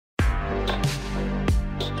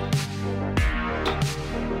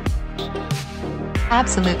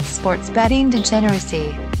Absolute sports betting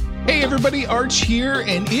degeneracy. Hey everybody, Arch here,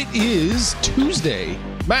 and it is Tuesday.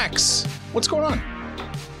 Max, what's going on?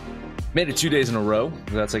 Made it 2 days in a row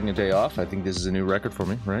without taking a day off. I think this is a new record for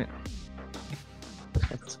me, right?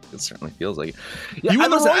 It certainly feels like it. Yeah, you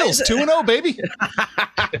and the Royals, 2-0, baby.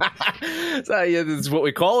 So, yeah, this is what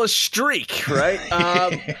we call a streak, right?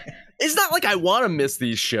 It's not like I want to miss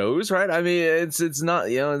these shows, right? I mean, it's not,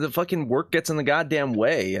 you know, the fucking work gets in the goddamn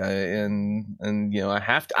way, and you know, I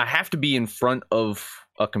have to be in front of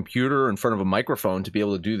a computer, in front of a microphone to be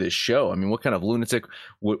able to do this show. I mean, what kind of lunatic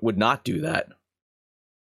would not do that?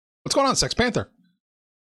 What's going on, Sex Panther?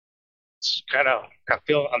 It's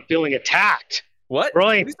I'm feeling attacked. What? What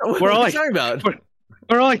are you talking about?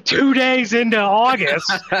 We're only 2 days into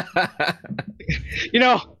August. You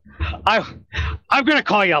know, I'm gonna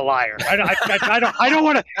call you a liar. I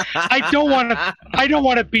don't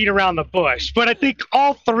want to beat around the bush, but I think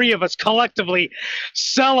all three of us collectively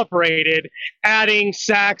celebrated adding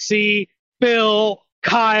Saxy, Bill,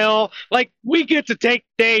 Kyle. Like, we get to take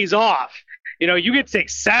days off. You know, you get to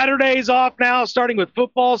take Saturdays off now, starting with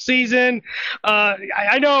football season.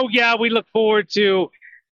 I know, yeah, we look forward to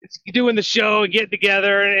doing the show and getting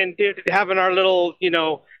together and having our little, you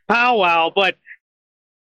know, powwow, but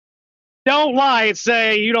don't lie and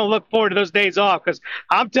say you don't look forward to those days off, because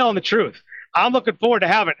I'm telling the truth. I'm looking forward to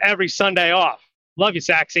having every Sunday off. Love you,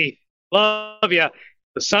 Saxy. Love you.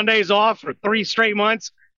 The Sundays off for 3 straight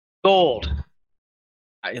months, gold.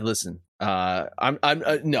 Listen, I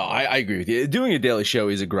agree with you. Doing a daily show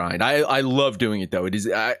is a grind. I love doing it, though. It is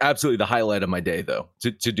absolutely the highlight of my day, though,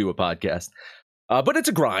 to do a podcast. But it's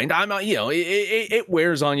a grind. It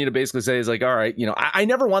wears on you to basically say, it's like, all right, you know, I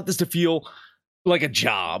never want this to feel like a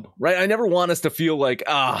job, right? I never want us to feel like,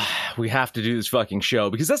 we have to do this fucking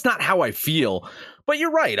show, because that's not how I feel. But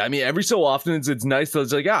you're right. I mean, every so often it's nice to,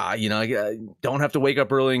 it's like, you know, I don't have to wake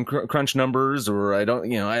up early and crunch numbers, or I don't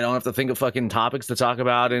have to think of fucking topics to talk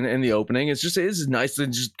about in the opening. It's nice to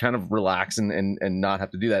just kind of relax and not have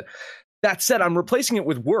to do that. That said, I'm replacing it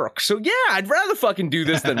with work. So yeah, I'd rather fucking do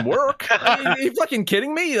this than work. I mean, are you fucking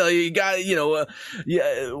kidding me?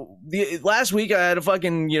 Last week I had a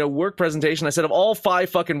fucking, you know, work presentation. I said, of all 5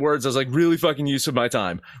 fucking words, I was like, really fucking use of my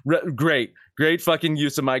time. Great fucking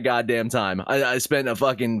use of my goddamn time. I spent a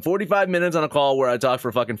fucking 45 minutes on a call where I talked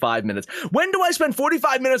for fucking 5 minutes. When do I spend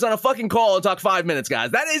 45 minutes on a fucking call and talk 5 minutes,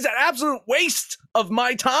 guys? That is an absolute waste of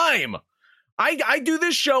my time. I do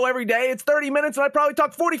this show every day. It's 30 minutes, and I probably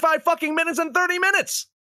talk 45 fucking minutes in 30 minutes.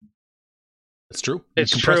 It's true.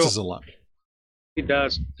 It's it compresses true. A lot. It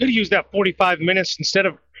does. Could have used that 45 minutes instead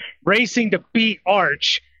of racing to beat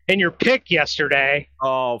Arch in your pick yesterday.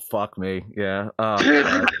 Oh, fuck me. Yeah.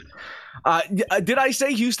 Did I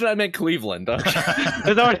say Houston? I meant Cleveland. Okay.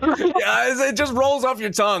 It just rolls off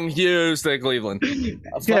your tongue. Houston, Cleveland. Hey.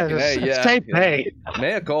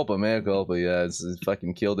 Mea culpa. Yeah, it's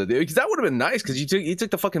fucking killed it. Because that would have been nice, because you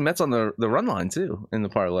took the fucking Mets on the run line too in the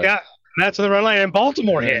parlay. Yeah, Mets on the run line, and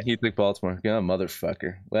Baltimore hit. He took Baltimore. Yeah,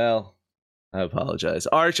 motherfucker. Well, I apologize,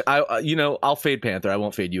 Arch. I'll fade Panther. I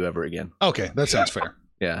won't fade you ever again. Okay, that sounds fair.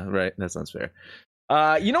 Yeah, right. That sounds fair.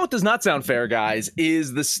 You know what does not sound fair, guys,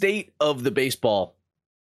 is the state of the baseball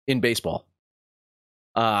in baseball.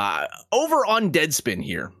 Over on Deadspin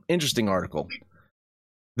here, interesting article.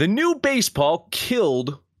 The new baseball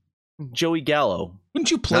killed Joey Gallo.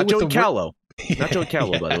 Wouldn't you play not with Joey Callow? Not Joey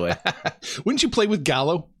Callow, by the way. Wouldn't you play with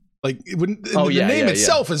Gallo? Like, it wouldn't. The name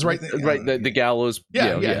itself is right. Right, the Gallows.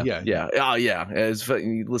 Yeah. Oh yeah.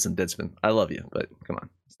 Listen, Deadspin, I love you, but come on.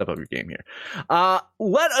 Step up your game here.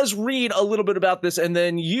 Let us read a little bit about this, and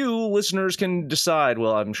then you listeners can decide.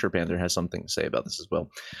 Well, I'm sure Panther has something to say about this as well.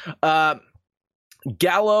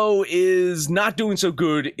 Gallo is not doing so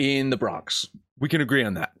good in the Bronx. We can agree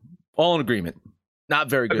on that. All in agreement. Not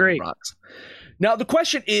very good in the Bronx. Now, the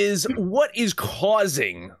question is, what is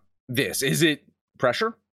causing this? Is it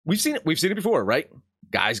pressure? We've seen it before, right?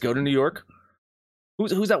 Guys go to New York.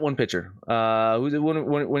 Who's that one pitcher? Who's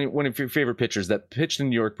one of your favorite pitchers that pitched in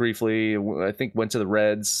New York briefly? I think went to the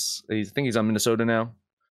Reds. I think he's on Minnesota now.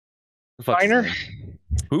 Minor?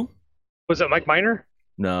 Who? Was it Mike Minor?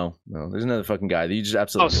 No. There's another fucking guy that you just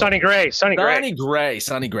absolutely. Oh, Sonny Gray.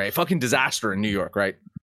 Sonny Gray. Fucking disaster in New York, right?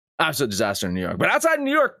 Absolute disaster in New York. But outside of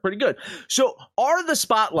New York, pretty good. So are the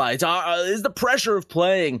spotlights, is the pressure of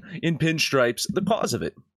playing in pinstripes the cause of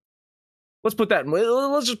it? Let's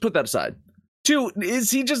just put that aside. 2,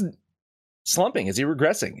 is he just slumping? Is he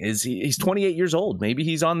regressing? He's 28 years old. Maybe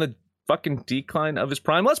he's on the fucking decline of his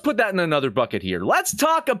prime. Let's put that in another bucket here. Let's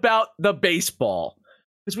talk about the baseball.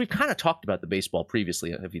 because we've kind of talked about the baseball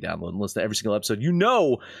previously. If you download and listen to every single episode, you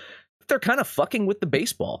know they're kind of fucking with the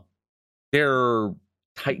baseball. They're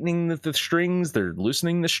tightening the strings, they're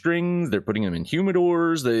loosening the strings, they're putting them in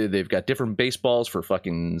humidors, they've got different baseballs for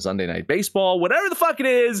fucking Sunday Night Baseball, whatever the fuck it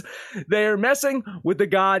is, they're messing with the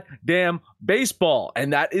goddamn baseball,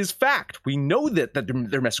 and that is fact. We know that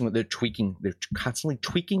they're messing with, they're tweaking, they're constantly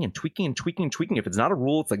tweaking and tweaking and tweaking and tweaking. If it's not a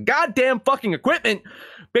rule, it's a goddamn fucking equipment.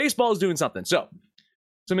 Baseball is doing something. So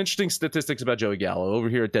some interesting statistics about Joey Gallo over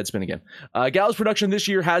here at Deadspin again. Gallo's production this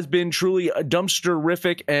year has been truly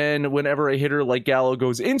dumpster-rific, and whenever a hitter like Gallo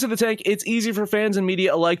goes into the tank, it's easy for fans and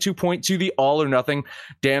media alike to point to the all-or-nothing,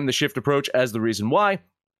 damn the shift approach as the reason why.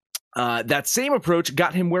 That same approach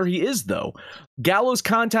got him where he is, though. Gallo's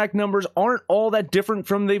contact numbers aren't all that different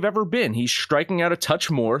from they've ever been. He's striking out a touch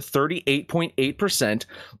more, 38.8%.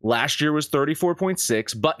 Last year was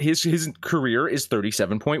 34.6%, but his career is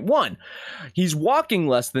 37.1%. He's walking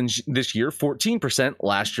less than this year, 14%.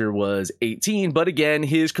 Last year was 18%, but again,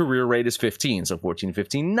 his career rate is 15%, so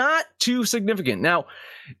 14-15, not too significant. Now,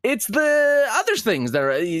 it's the other things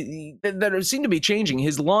that seem to be changing.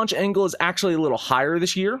 His launch angle is actually a little higher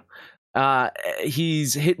this year.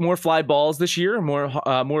 He's hit more fly balls this year,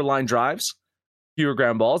 more line drives, fewer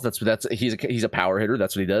ground balls. He's a power hitter.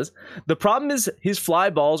 That's what he does. The problem is his fly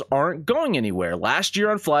balls aren't going anywhere. Last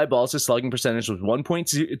year on fly balls, his slugging percentage was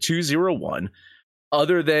 1.201.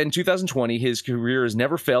 Other than 2020, his career has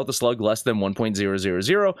never failed to slug less than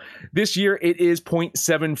 1.000. This year, it is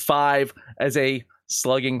 0.75 as a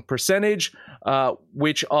slugging percentage,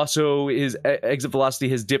 which also his exit velocity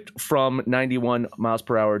has dipped from 91 miles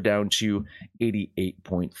per hour down to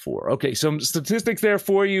 88.4. Okay, some statistics there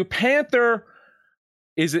for you. Panther,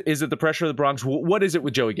 is it the pressure of the Bronx? What is it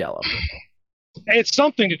with Joey Gallo? It's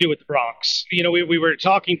something to do with the Bronx. You know, we were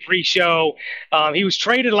talking pre-show. He was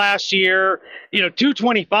traded last year.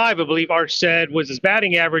 225, I believe Arch said, was his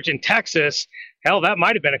batting average in Texas. Hell, that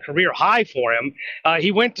might have been a career high for him.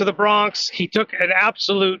 He went to the Bronx. He took an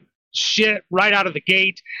absolute shit right out of the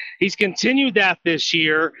gate. He's continued that this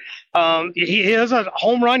year. He is a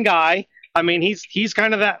home run guy. I mean, he's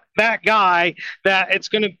kind of that guy that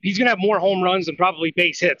he's gonna have more home runs than probably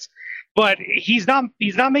base hits. But he's not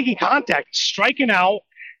making contact. Striking out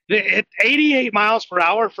at 88 miles per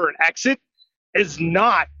hour for an exit is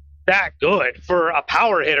not that good for a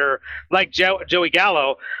power hitter like Joey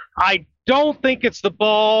Gallo. I don't think it's the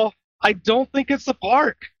ball. I don't think it's the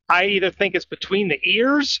park. I either think it's between the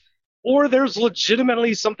ears or there's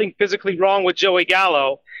legitimately something physically wrong with Joey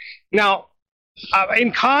Gallo. Now,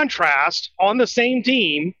 in contrast, with the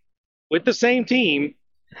same team,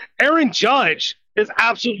 Aaron Judge is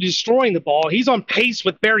absolutely destroying the ball. He's on pace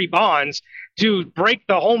with Barry Bonds to break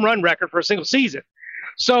the home run record for a single season.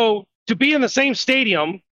 So to be in the same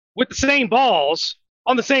stadium with the same balls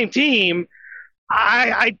on the same team,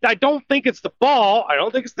 I don't think it's the ball. I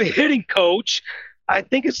don't think it's the hitting coach. I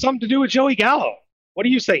think it's something to do with Joey Gallo. What do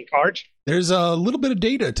you think, Arch? There's a little bit of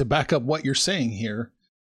data to back up what you're saying here.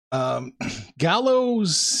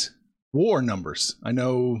 Gallo's WAR numbers. I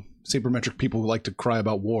know sabermetric people like to cry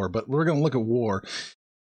about WAR, but we're going to look at WAR.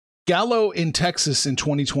 Gallo in Texas in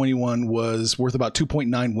 2021 was worth about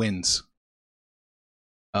 2.9 wins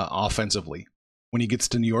offensively. When he gets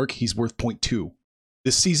to New York, he's worth 0.2.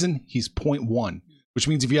 This season, he's 0.1, which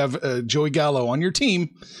means if you have Joey Gallo on your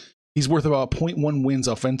team, he's worth about 0.1 wins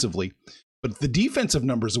offensively. But the defensive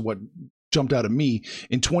numbers are what jumped out at me.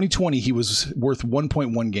 In 2020, he was worth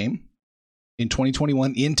 1.1 game. In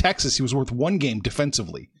 2021, in Texas, he was worth 1 game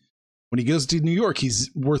defensively. When he goes to New York, he's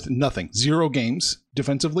worth nothing. 0 games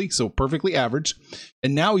defensively, so perfectly average.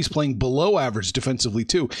 And now he's playing below average defensively,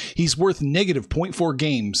 too. He's worth negative 0.4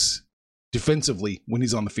 games defensively when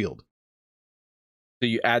he's on the field. So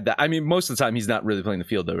you add that. I mean, most of the time, he's not really playing the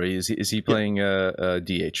field, though, right? Is he playing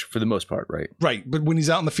DH for the most part, right? Right, but when he's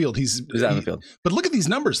out in the field, he's out in the field. But look at these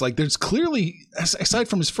numbers. Like, there's clearly, aside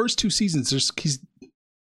from his first 2 seasons,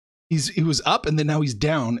 he was up and then now he's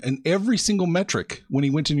down, and every single metric when he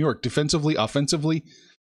went to New York, defensively, offensively,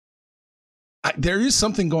 there is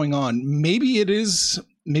something going on. Maybe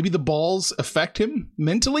the balls affect him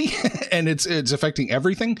mentally and it's affecting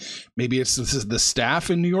everything. Maybe it's the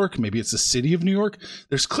staff in New York. Maybe it's the city of New York.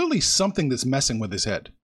 There's clearly something that's messing with his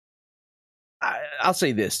head. I'll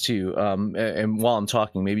say this too. And while I'm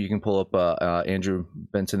talking, maybe you can pull up Andrew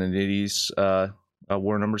Bentonetti's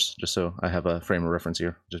WAR numbers, just so I have a frame of reference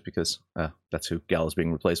here, just because that's who Gallo's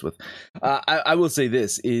being replaced with. I will say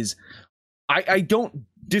this is, I don't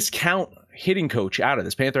discount hitting coach out of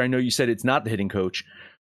this. Panther, I know you said it's not the hitting coach.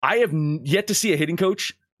 I have yet to see a hitting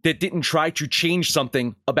coach that didn't try to change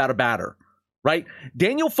something about a batter. right?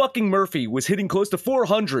 Daniel fucking Murphy was hitting close to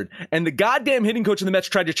 400, and the goddamn hitting coach in the Mets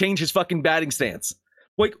tried to change his fucking batting stance.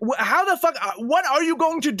 Like, how the fuck? What are you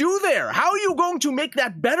going to do there? How are you going to make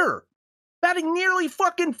that better? Batting nearly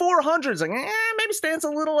fucking 400. It's like, maybe stance a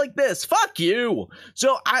little like this. Fuck you.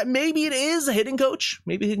 So maybe it is a hitting coach.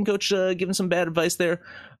 Maybe a hitting coach giving some bad advice there.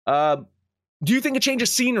 Do you think a change of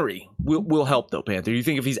scenery will help, though, Panther? Do you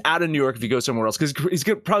think if he's out of New York, if he goes somewhere else, because he's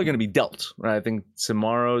probably going to be dealt, right? I think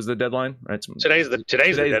tomorrow is the deadline, right? Today's the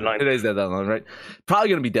deadline. Today's the deadline, right? Probably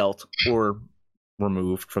going to be dealt or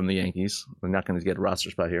removed from the Yankees. We're not going to get a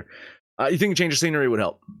roster spot here. You think a change of scenery would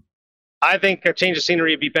help? I think a change of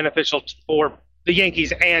scenery would be beneficial for the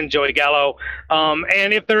Yankees and Joey Gallo.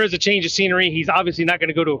 And if there is a change of scenery, he's obviously not going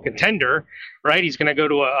to go to a contender, right? He's going to go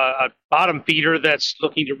to a bottom feeder that's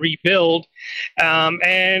looking to rebuild.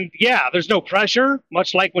 And yeah, there's no pressure,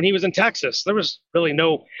 much like when he was in Texas. There was really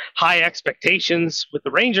no high expectations with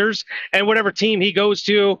the Rangers. And whatever team he goes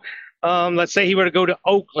to, let's say he were to go to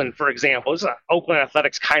Oakland, for example. This is an Oakland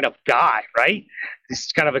Athletics kind of guy, right?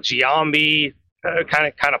 He's kind of a Giambi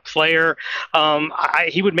kind of player.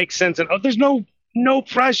 He would make sense. And there's no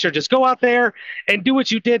pressure. Just go out there and do what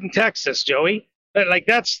you did in Texas, Joey. Like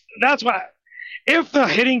that's what. If the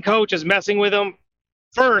hitting coach is messing with him,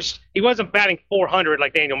 first he wasn't batting 400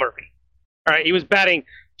 like Daniel Murphy. All right, he was batting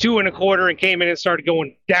 2.25 and came in and started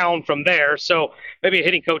going down from there. So maybe a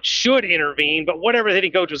hitting coach should intervene. But whatever the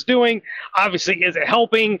hitting coach was doing, obviously isn't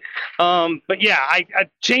helping. But yeah, a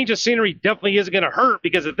change of scenery definitely isn't going to hurt,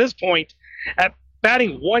 because at this point, at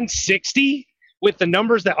batting 160 with the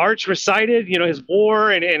numbers that Arch recited, his WAR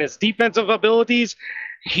and his defensive abilities,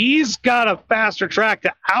 he's got a faster track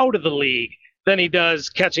to out of the league than he does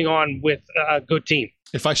catching on with a good team.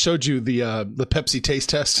 If I showed you the Pepsi taste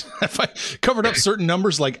test, if I covered up certain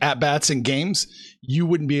numbers like at-bats in games, you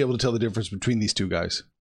wouldn't be able to tell the difference between these two guys.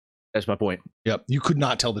 That's my point. Yep, you could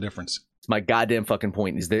not tell the difference. It's my goddamn fucking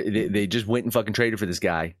point. Is they just went and fucking traded for this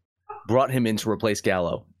guy, brought him in to replace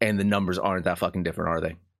Gallo, and the numbers aren't that fucking different, are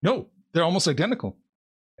they? No, they're almost identical.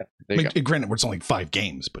 Yeah, granted, it's only 5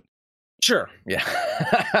 games, but sure, yeah.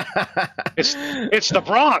 it's the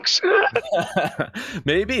Bronx.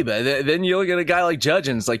 Maybe, but then you look at a guy like Judge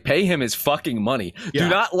and it's like, pay him his fucking money.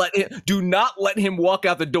 Yeah. Do not let him walk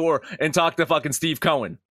out the door and talk to fucking Steve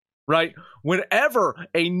Cohen, right? Whenever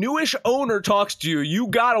a newish owner talks to you, you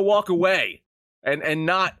gotta walk away and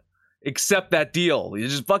not accept that deal. You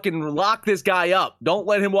just fucking lock this guy up. Don't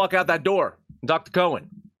let him walk out that door and talk to Cohen.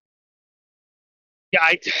 Yeah,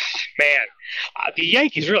 the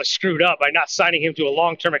Yankees really screwed up by not signing him to a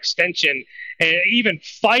long-term extension and even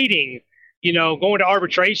fighting, going to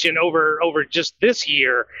arbitration over just this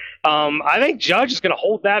year. I think Judge is going to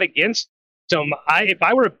hold that against him. If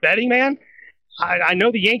I were a betting man, I know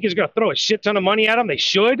the Yankees are going to throw a shit ton of money at him. They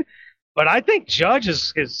should. But I think Judge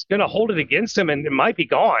is going to hold it against him, and it might be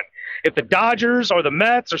gone. If the Dodgers or the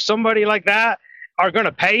Mets or somebody like that are going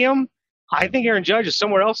to pay him, I think Aaron Judge is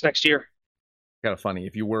somewhere else next year. Kind of funny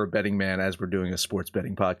if you were a betting man as we're doing a sports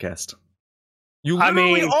betting podcast. You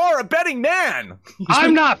literally are a betting man.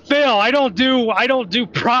 I'm not Phil. I don't do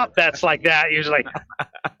prop bets like that usually.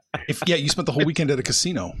 You spent the whole weekend at a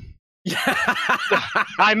casino. The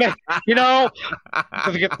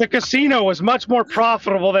casino was much more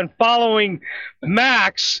profitable than following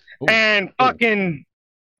Max and fucking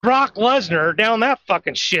Brock Lesnar down that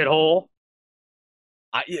fucking shithole.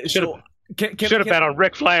 Should have bet on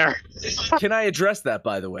Ric Flair. Can I address that,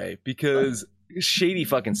 by the way? Because shady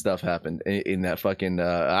fucking stuff happened in that fucking.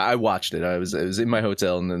 I watched it. It was in my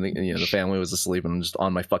hotel, and then the family was asleep, and I'm just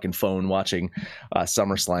on my fucking phone watching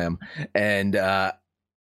SummerSlam. And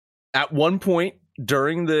at one point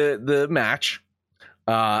during the match,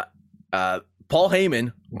 Paul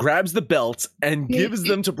Heyman grabs the belts and gives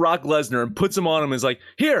them to Brock Lesnar and puts them on him. And is like,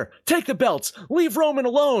 here, take the belts. Leave Roman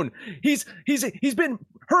alone. He's been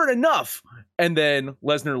hurt enough. And then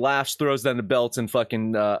Lesnar laughs, throws down the belts, and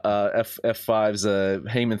fucking F5's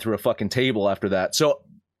Heyman through a fucking table after that. So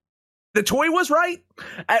the toy was right.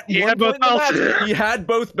 He had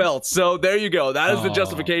both belts. So there you go. That is the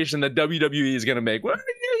justification that WWE is going to make. Well,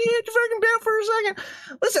 you had your fucking belt for a second.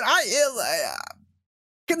 Listen,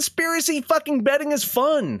 conspiracy fucking betting is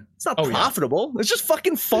fun. It's not profitable. It's just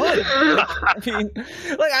fucking fun. Fucking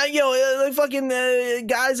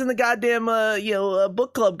guys in the goddamn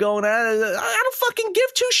book club going at it. I don't fucking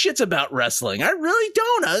give 2 shits about wrestling. I really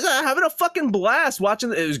don't. I was having a fucking blast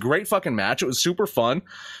watching. It was a great fucking match. It was super fun.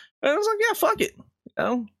 And I was like, yeah, fuck it.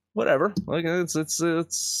 Whatever. Like it's.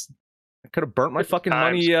 I could have burnt my fucking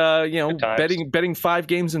money. Betting 5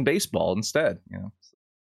 games in baseball instead.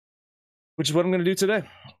 Which is what I'm going to do today.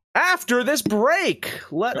 After this break,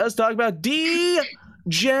 let us talk about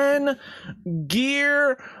D-Gen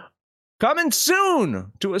gear. Coming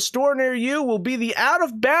soon to a store near you will be the Out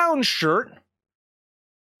of Bounds shirt.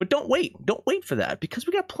 But don't wait for that, because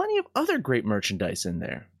we got plenty of other great merchandise in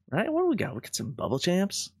there, right? What do we got? We got some Bubble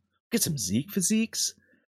Champs, we got some Zeke Physiques,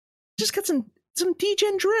 just got some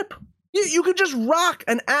D-Gen drip. You could just rock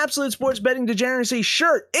an Absolute Sports Betting Degeneracy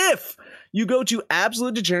shirt if you go to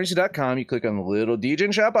absolutedegeneracy.com, you click on the little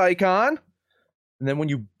D-Gen shop icon, and then when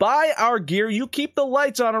you buy our gear, you keep the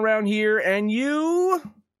lights on around here, and you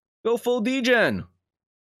go full D-Gen.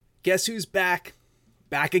 Guess who's back?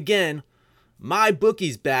 Back again. My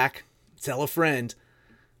bookie's back. Tell a friend.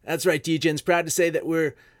 That's right, D-Gen's proud to say that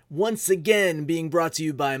we're once again being brought to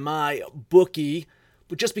you by My Bookie.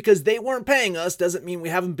 But just because they weren't paying us doesn't mean we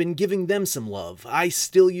haven't been giving them some love. I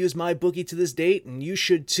still use My Bookie to this date, and you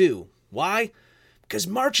should too. Why? Because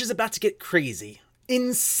March is about to get crazy.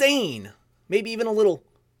 Insane. Maybe even a little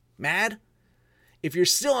mad. If you're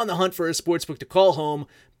still on the hunt for a sportsbook to call home,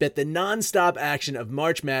 bet the non-stop action of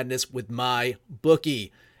March Madness with My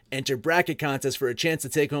Bookie. Enter bracket contests for a chance to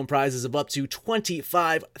take home prizes of up to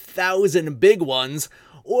 25,000 big ones,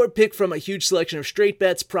 or pick from a huge selection of straight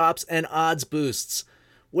bets, props, and odds boosts.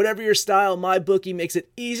 Whatever your style, MyBookie makes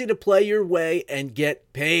it easy to play your way and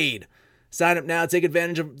get paid. Sign up now, take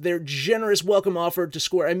advantage of their generous welcome offer to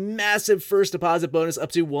score a massive first deposit bonus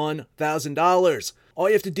up to $1,000. All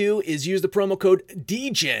you have to do is use the promo code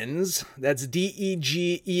DEGENS, that's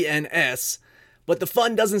DEGENS, but the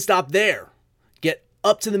fun doesn't stop there. Get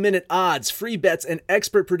up-to-the-minute odds, free bets, and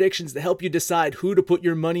expert predictions to help you decide who to put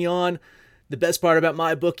your money on. The best part about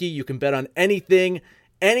MyBookie, you can bet on anything,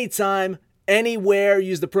 anytime, anywhere.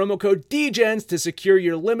 Use the promo code DEGENS to secure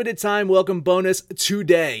your limited time welcome bonus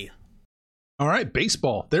today. All right,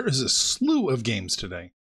 baseball. There is a slew of games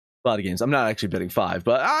today. A lot of games. I'm not actually betting 5,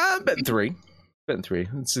 but I'm betting 3. Betting 3.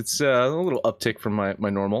 It's a little uptick from my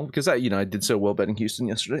normal, because I did so well betting Houston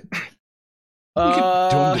yesterday. You can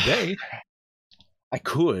do them today. I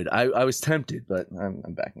could. I was tempted, but I'm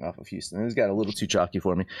backing off of Houston. It's got a little too chalky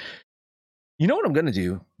for me. You know what I'm going to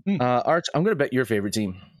do? Arch, I'm going to bet your favorite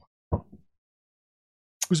team.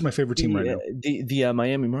 Who's my favorite team right now? The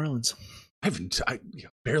Miami Marlins. I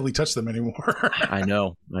barely touch them anymore. I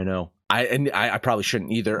know. I probably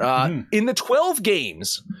shouldn't either. In the 12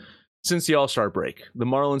 games since the All-Star break, the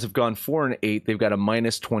Marlins have gone 4-8. They've got a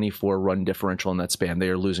minus 24 run differential in that span. They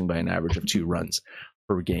are losing by an average of 2 runs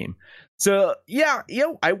per game. So, yeah,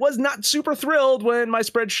 I was not super thrilled when my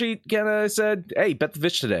spreadsheet kind of said, hey, bet the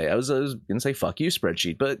Fish today. I was going to say, fuck you,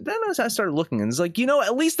 spreadsheet. But then as I started looking, and it's like,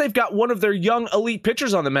 at least they've got one of their young elite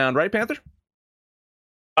pitchers on the mound, right, Panther?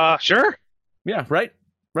 Sure. Yeah, right.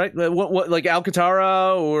 What like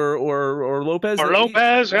Alcantara or Lopez? Or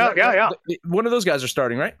Lopez, yeah. One of those guys are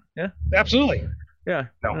starting, right? Yeah, absolutely. Yeah,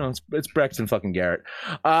 no, it's Braxton fucking Garrett.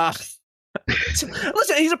 Listen,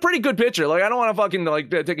 he's a pretty good pitcher. Like, I don't want to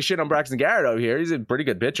fucking take a shit on Braxton Garrett over here. He's a pretty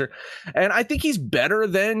good pitcher, and I think he's better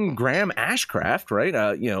than Graham Ashcraft, right?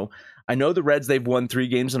 I know the Reds, they've won 3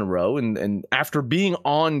 games in a row, and after being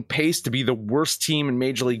on pace to be the worst team in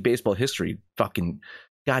Major League Baseball history, fucking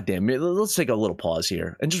goddamn it. Let's take a little pause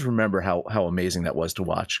here and just remember how amazing that was to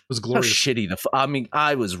watch. It was glorious. How shitty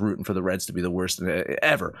I was rooting for the Reds to be the worst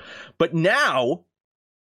ever. But now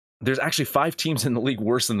there's actually 5 teams in the league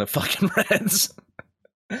worse than the fucking Reds.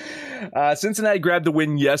 Cincinnati grabbed the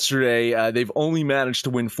win yesterday. They've only managed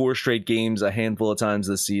to win 4 straight games a handful of times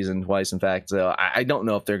this season, twice in fact. So I don't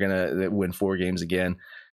know if they're going to win 4 games again.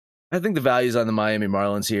 I think the value's on the Miami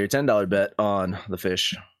Marlins here. $10 bet on the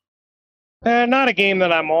Fish. Not a game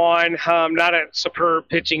that I'm on. Not a superb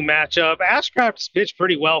pitching matchup. Ashcraft's pitched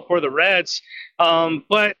pretty well for the Reds.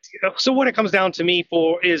 But so what it comes down to me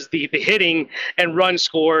for is the hitting and runs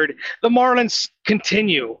scored. The Marlins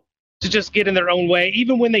continue to just get in their own way.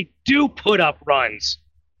 Even when they do put up runs,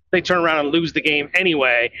 they turn around and lose the game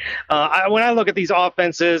anyway. When I look at these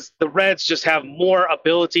offenses, the Reds just have more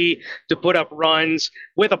ability to put up runs.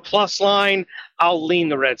 With a plus line, I'll lean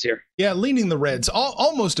the Reds here. Yeah, leaning the Reds.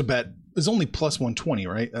 Almost a bet. Is only plus 120,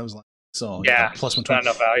 right? That was so. Yeah, plus 120. Not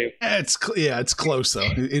enough value. It's close though.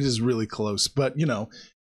 It is really close. But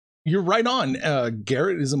you're right on.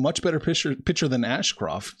 Garrett is a much better pitcher than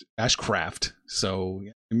Ashcraft. So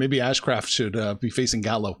maybe Ashcraft should be facing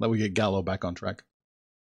Gallo. That we get Gallo back on track.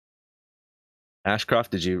 Ashcraft,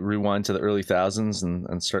 did you rewind to the early thousands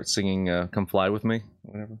and start singing "Come Fly with Me"?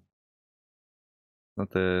 Whatever.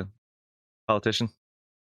 Not the politician.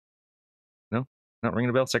 Not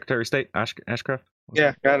ringing a bell? Secretary of State, Ashcraft?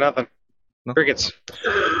 Yeah, got nothing. Crickets.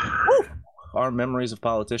 Our memories of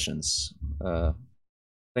politicians.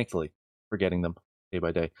 Thankfully, forgetting them. day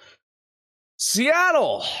by day.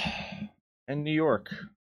 Seattle and New York.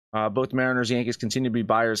 Both Mariners, Yankees continue to be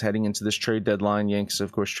buyers heading into this trade deadline. Yankees,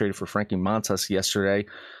 of course, traded for Frankie Montas yesterday.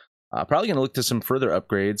 Probably going to look to some further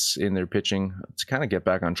upgrades in their pitching to kind of get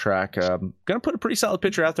back on track. Going to put a pretty solid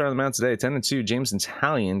pitcher out there on the mound today. 10-2, James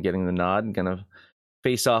Italian getting the nod. Going to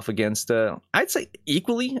face off against, I'd say,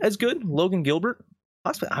 equally as good, Logan Gilbert.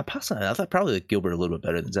 I thought probably like Gilbert a little bit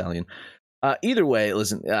better than Italian. Either way,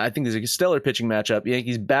 listen, I think there's a stellar pitching matchup.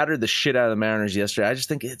 Yankees battered the shit out of the Mariners yesterday. I just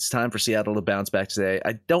think it's time for Seattle to bounce back today.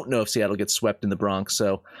 I don't know if Seattle gets swept in the Bronx.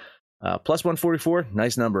 So plus 144,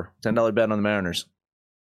 nice number. $10 bet on the Mariners.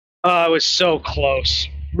 It was so close.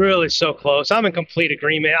 Really so close. I'm in complete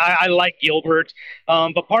agreement. I like Gilbert.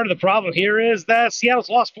 But part of the problem here is that Seattle's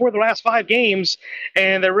lost 4 of the last 5 games,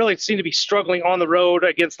 and they really seem to be struggling on the road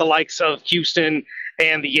against the likes of Houston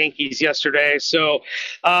and the Yankees yesterday. So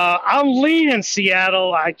I'm leaning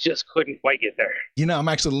Seattle. I just couldn't quite get there. I'm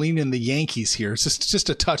actually leaning the Yankees here. It's just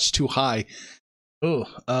a touch too high.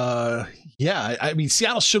 Yeah. I mean,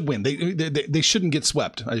 Seattle should win. They shouldn't get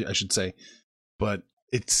swept, I should say. But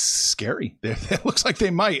it's scary. It looks like they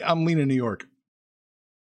might. I'm leaning New York.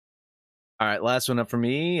 All right, last one up for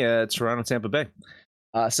me. Toronto, Tampa Bay.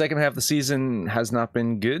 Second half of the season has not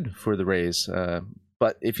been good for the Rays.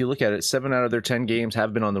 But if you look at it, 7 out of their 10 games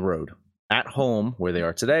have been on the road. At home, where they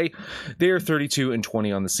are today, they are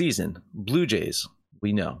 32-20 on the season. Blue Jays,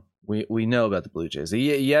 we know. We know about the Blue Jays.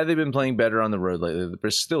 Yeah, they've been playing better on the road lately.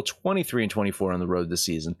 They're still 23-24 on the road this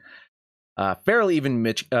season. Fairly even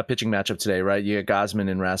pitching matchup today, right? You got Gausman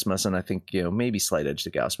and Rasmussen. I think maybe slight edge to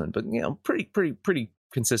Gausman, but pretty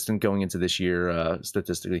consistent going into this year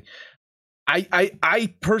statistically.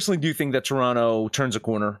 I personally do think that Toronto turns a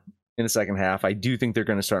corner in the second half. I do think they're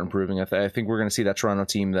going to start improving. I think we're going to see that Toronto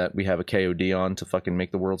team that we have a KOD on to fucking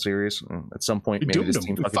make the World Series at some point. Maybe this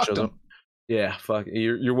team fucking shows up. Yeah, fuck.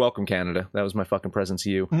 You're welcome, Canada. That was my fucking present to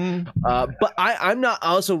you. But I'm not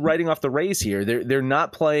also writing off the Rays here. They're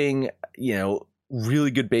not playing,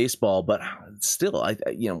 really good baseball, but still,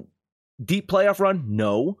 deep playoff run.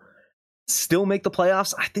 No, still make the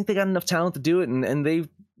playoffs. I think they got enough talent to do it, and they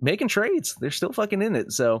making trades. They're still fucking in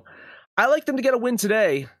it. So I like them to get a win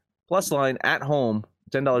today. Plus line at home,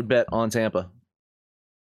 $10 bet on Tampa.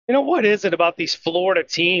 What is it about these Florida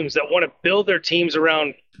teams that want to build their teams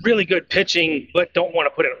around really good pitching, but don't want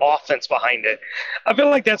to put an offense behind it? I feel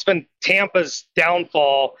like that's been Tampa's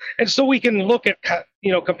downfall. And so we can look at,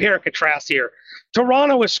 compare and contrast here.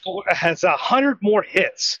 Toronto has 100 more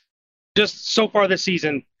hits just so far this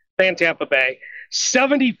season than Tampa Bay,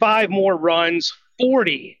 75 more runs,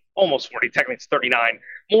 almost 40, technically it's 39,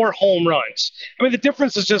 more home runs. I mean, the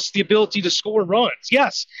difference is just the ability to score runs.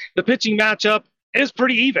 Yes, the pitching matchup is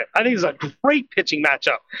pretty even. I think it's a great pitching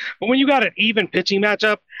matchup. But when you got an even pitching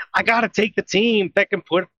matchup, I got to take the team that can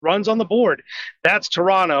put runs on the board. That's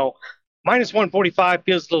Toronto. Minus 145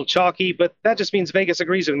 feels a little chalky, but that just means Vegas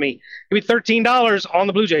agrees with me. Give me $13 on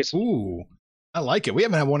the Blue Jays. Ooh, I like it. We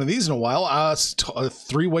haven't had one of these in a while. A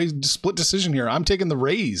 3-way split decision here. I'm taking the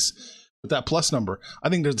Rays with that plus number. I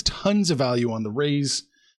think there's tons of value on the Rays.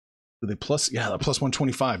 The plus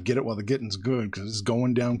 125. Get it while the getting's good because it's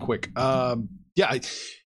going down quick.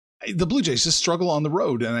 The Blue Jays just struggle on the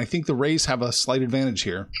road, and I think the Rays have a slight advantage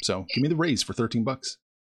here. So give me the Rays for $13.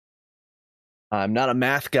 I'm not a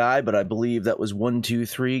math guy, but I believe that was 1, 2,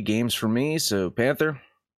 3 games for me. So Panther,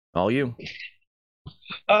 all you.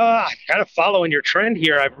 Kind of following your trend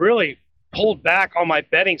here. I've really pulled back on my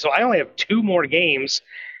betting, so I only have 2 more games.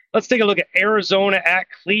 Let's take a look at Arizona at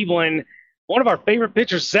Cleveland. One of our favorite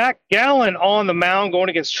pitchers, Zach Gallen, on the mound going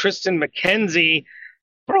against Tristan McKenzie.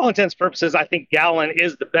 For all intents and purposes, I think Gallen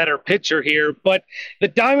is the better pitcher here, but the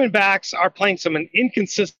Diamondbacks are playing some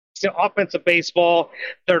inconsistent offensive baseball.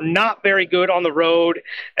 They're not very good on the road,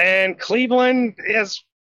 and Cleveland has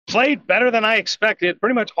played better than I expected.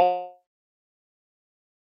 Pretty much all.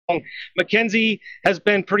 McKenzie has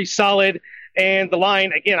been pretty solid, and the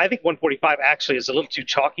line, again, I think 145 actually is a little too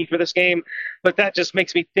chalky for this game, but that just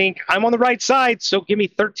makes me think I'm on the right side, so give me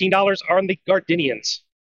 $13 on the Gardenians.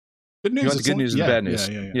 Good news. You want the good news or the bad news?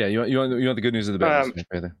 Yeah. You want the good news or the bad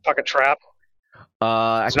news? Fucking trap.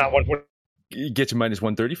 It's not 140. Get you minus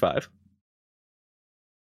 135.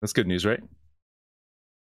 That's good news, right?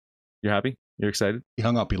 You're happy? You're excited? He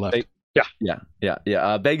hung up. He left.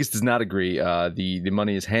 Yeah. Vegas does not agree. The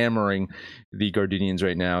money is hammering the Gardenians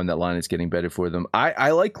right now, and that line is getting better for them.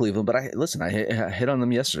 I like Cleveland, but I hit on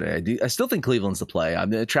them yesterday. I still think Cleveland's the play. I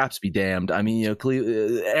mean, the traps be damned. I mean,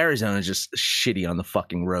 Arizona's just shitty on the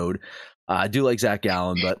fucking road. I do like Zach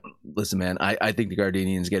Gallen, but listen, man, I think the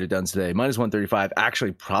Gardenians get it done today. Minus 135,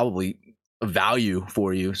 actually probably value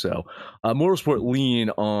for you. So Moral Sport, lean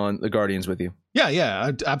on the Guardians with you.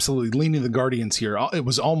 Yeah, absolutely. Leaning the Guardians here. It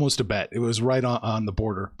was almost a bet. It was right on the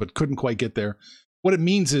border, but couldn't quite get there. What it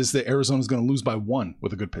means is that Arizona's going to lose by 1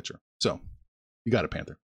 with a good pitcher. So you got it,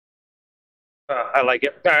 Panther. I like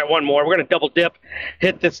it. All right, one more. We're going to double dip.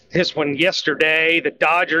 Hit this one yesterday. The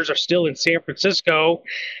Dodgers are still in San Francisco.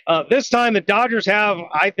 This time, the Dodgers have,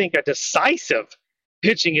 I think, a decisive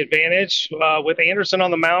pitching advantage with Anderson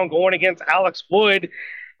on the mound going against Alex Wood.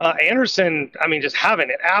 Anderson, just having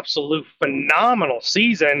an absolute phenomenal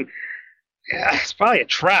season. Yeah, it's probably a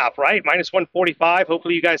trap, right? Minus 145.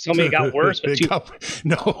 Hopefully, you guys tell me it got worse. But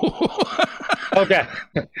No. Okay.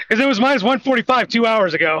 Because it was minus 145 2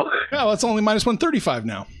 hours ago. Yeah, well, it's only minus 135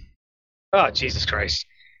 now. Oh, Jesus Christ.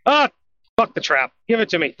 Fuck the trap. Give it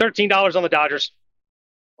to me. $13 on the Dodgers.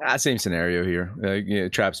 Same scenario here.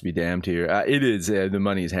 Traps be damned here. It is. The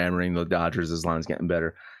money is hammering the Dodgers. This line's getting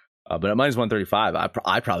better. But at minus 135,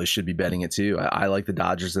 I probably should be betting it too. I like the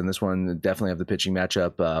Dodgers in this one. Definitely have the pitching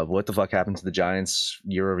matchup. What the fuck happened to the Giants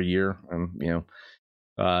year over year?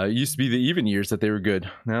 It used to be the even years that they were good.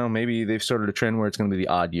 Now maybe they've started a trend where it's going to be the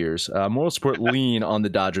odd years. Moral Sport, lean on the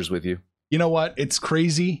Dodgers with you. You know what? It's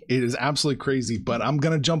crazy. It is absolutely crazy, but I'm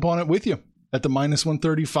going to jump on it with you at the minus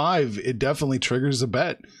 135. It definitely triggers a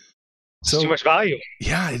bet. So too much value.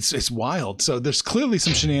 Yeah, it's wild. So there's clearly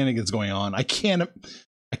some shenanigans going on. I can't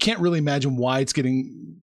really imagine why it's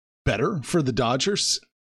getting better for the Dodgers.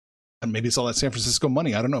 And maybe it's all that San Francisco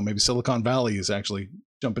money. I don't know. Maybe Silicon Valley is actually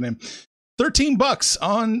jumping in. $13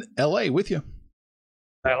 on LA with you.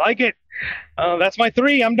 I like it. That's my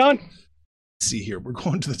 3. I'm done. Let's see here. We're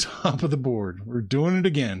going to the top of the board. We're doing it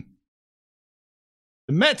again.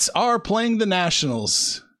 The Mets are playing the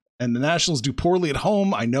Nationals. And the Nationals do poorly at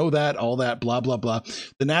home. I know that. All that. Blah, blah, blah.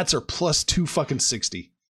 The Nats are plus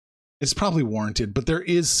 260. It's probably warranted, but there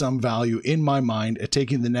is some value in my mind at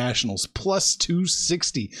taking the Nationals plus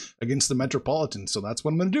 260 against the Metropolitans. So that's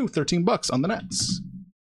what I'm going to do. $13 on the Nets.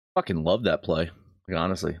 Fucking love that play.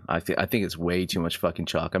 Honestly, I think it's way too much fucking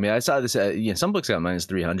chalk. I saw this. Some books got minus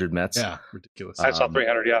 300 Mets. Yeah, ridiculous. I saw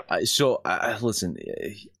 300. Yeah. Listen,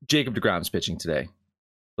 Jacob deGrom's pitching today.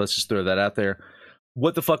 Let's just throw that out there.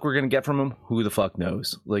 What the fuck we're gonna get from him? Who the fuck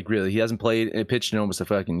knows? Like, really, he hasn't pitched in almost a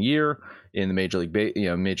fucking year in the Major League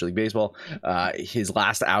Baseball. His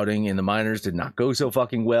last outing in the minors did not go so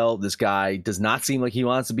fucking well. This guy does not seem like he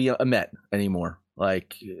wants to be a Met anymore.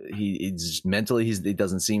 Like, he's just mentally, he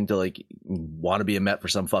doesn't seem to like want to be a Met for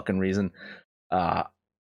some fucking reason. I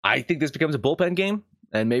think this becomes a bullpen game,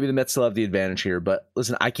 and maybe the Mets still have the advantage here. But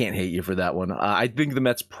listen, I can't hate you for that one. I think the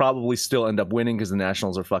Mets probably still end up winning because the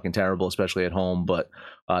Nationals are fucking terrible, especially at home. But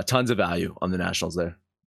tons of value on the Nationals there.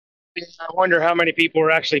 I wonder how many people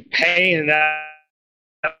are actually paying that.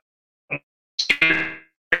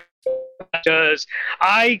 Because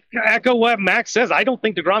I echo what Max says. I don't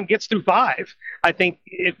think DeGrom gets through 5. I think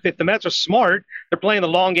if the Mets are smart, they're playing the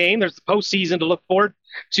long game. There's the postseason to look forward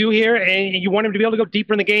to here, and you want him to be able to go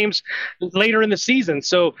deeper in the games later in the season.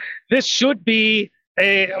 So this should be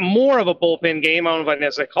more of a bullpen game. I don't know if I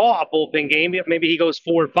necessarily call it a bullpen game. Maybe he goes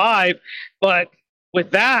 4 or 5. But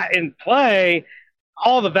with that in play,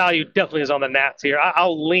 all the value definitely is on the Nats here.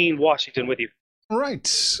 I'll lean Washington with you. All right.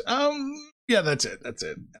 Yeah, that's it. That's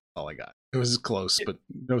all I got. It was close, but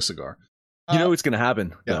no cigar. You know what's going to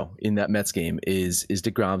happen, though, in that Mets game is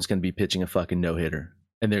DeGrom's going to be pitching a fucking no-hitter,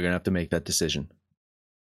 and they're going to have to make that decision.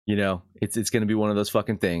 You know, it's going to be one of those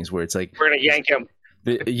fucking things where it's like, we're going to yank him.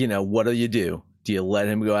 What do you do? Do you let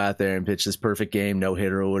him go out there and pitch this perfect game,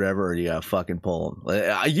 no-hitter or whatever, or do you fucking pull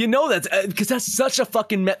him? That's because that's such a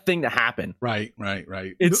fucking Met thing to happen. Right.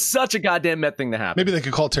 It's such a goddamn Met thing to happen. Maybe they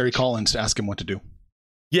could call Terry Collins to ask him what to do.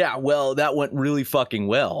 Yeah, well, that went really fucking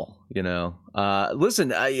well, you know.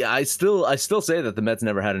 Listen, I still say that the Mets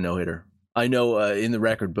never had a no-hitter. I know in the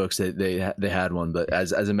record books that they had one, but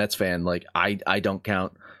as a Mets fan, like I don't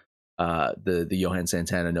count the Johan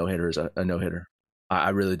Santana no-hitter as a no-hitter.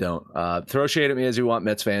 I really don't. Throw shade at me as you want,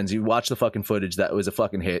 Mets fans. You watch the fucking footage. That was a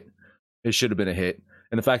fucking hit. It should have been a hit.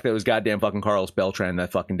 And the fact that it was goddamn fucking Carlos Beltran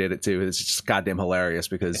that fucking did it too is just goddamn hilarious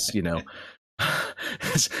because, you know,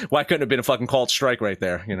 why couldn't it have been a fucking called strike right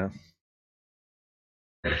there, you know?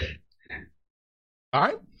 All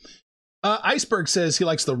right. Iceberg says he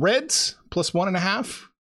likes the Reds plus 1.5.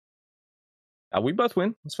 We both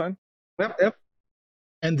win. That's fine. Yep.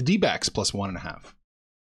 And the D-backs plus 1.5.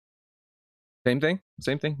 Same thing.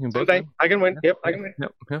 Same thing. I can win. Yep, I can win.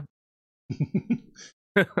 Yep.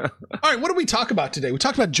 All right, what do we talk about today? We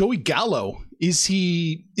talked about Joey Gallo. Is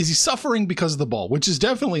he suffering because of the ball? Which is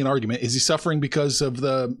definitely an argument. Is he suffering because of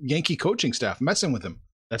the Yankee coaching staff messing with him?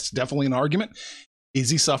 That's definitely an argument. Is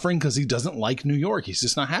he suffering because he doesn't like New York? He's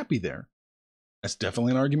just not happy there. That's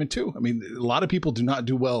definitely an argument too. I mean, a lot of people do not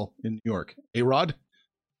do well in New York. A-Rod?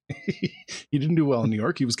 He didn't do well in New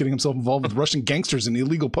York. He was getting himself involved with Russian gangsters in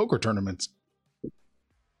illegal poker tournaments.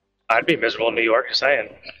 I'd be miserable in New York, just saying.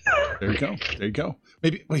 There you go. There you go.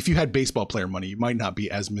 Maybe if you had baseball player money, you might not be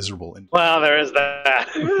as miserable. Well, there is that.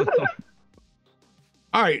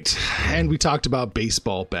 All right. And we talked about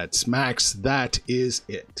baseball bets. Max, that is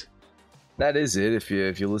it. That is it. If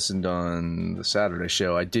you listened on the Saturday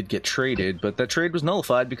show, I did get traded, but that trade was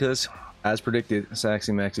nullified because, as predicted,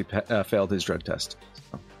 Saxy Maxi failed his drug test.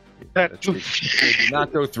 So, that trade did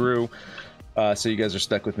not go through. So you guys are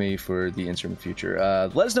stuck with me for the interim future.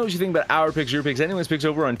 Let us know what you think about our picks, your picks, anyone's picks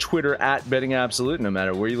over on Twitter at Betting Absolute. No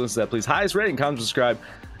matter where you listen to that, please highest rating, comment, subscribe,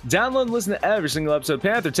 download and listen to every single episode.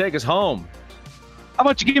 Panther, take us home. How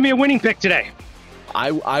about you give me a winning pick today?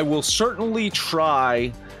 I will certainly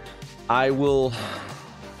try. I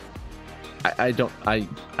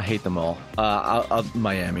hate them all. I'll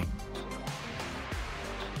Miami.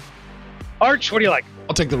 Arch, what do you like?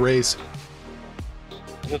 I'll take the Rays.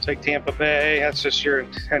 You'll take Tampa Bay. That's just your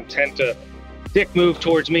intent to dick move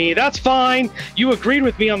towards me. That's fine. You agreed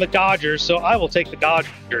with me on the Dodgers, so I will take the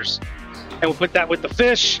Dodgers. And we'll put that with the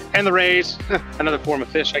fish and the Rays. Another form of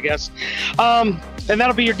fish, I guess. And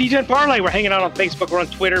that'll be your DGen Parlay. We're hanging out on Facebook. We're on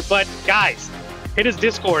Twitter. But, guys, it is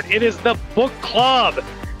Discord. It is the book club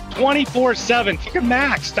 24/7. Fucking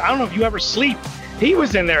Max. I don't know if you ever sleep. He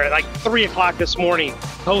was in there at like 3 o'clock this morning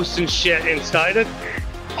posting shit and stuff.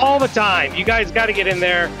 All the time. You guys got to get in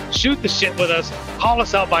there, shoot the shit with us, call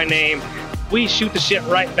us out by name. We shoot the shit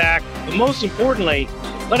right back. But most importantly,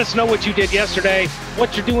 let us know what you did yesterday,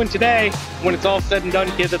 what you're doing today. When it's all said and done,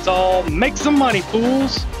 kids, it's all make some money,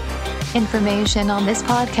 fools. Information on this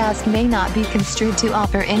podcast may not be construed to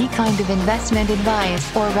offer any kind of investment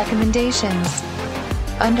advice or recommendations.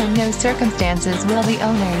 Under no circumstances will the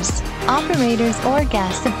owners, operators, or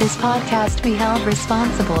guests of this podcast be held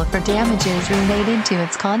responsible for damages related to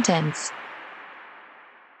its contents.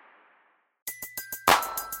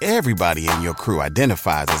 Everybody in your crew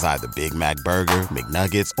identifies as either Big Mac Burger,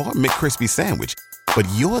 McNuggets, or McCrispy Sandwich. But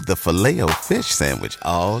you're the Filet-O-Fish Sandwich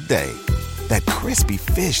all day. That crispy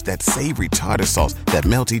fish, that savory tartar sauce, that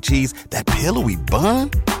melty cheese, that pillowy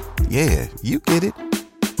bun. Yeah, you get it.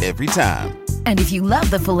 Every time. And if you love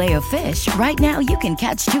the Filet-O-Fish, right now you can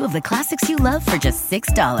catch two of the classics you love for just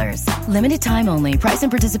 $6. Limited time only. Price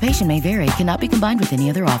and participation may vary. Cannot be combined with any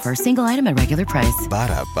other offer. Single item at regular price.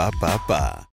 Ba-da-ba-ba-ba.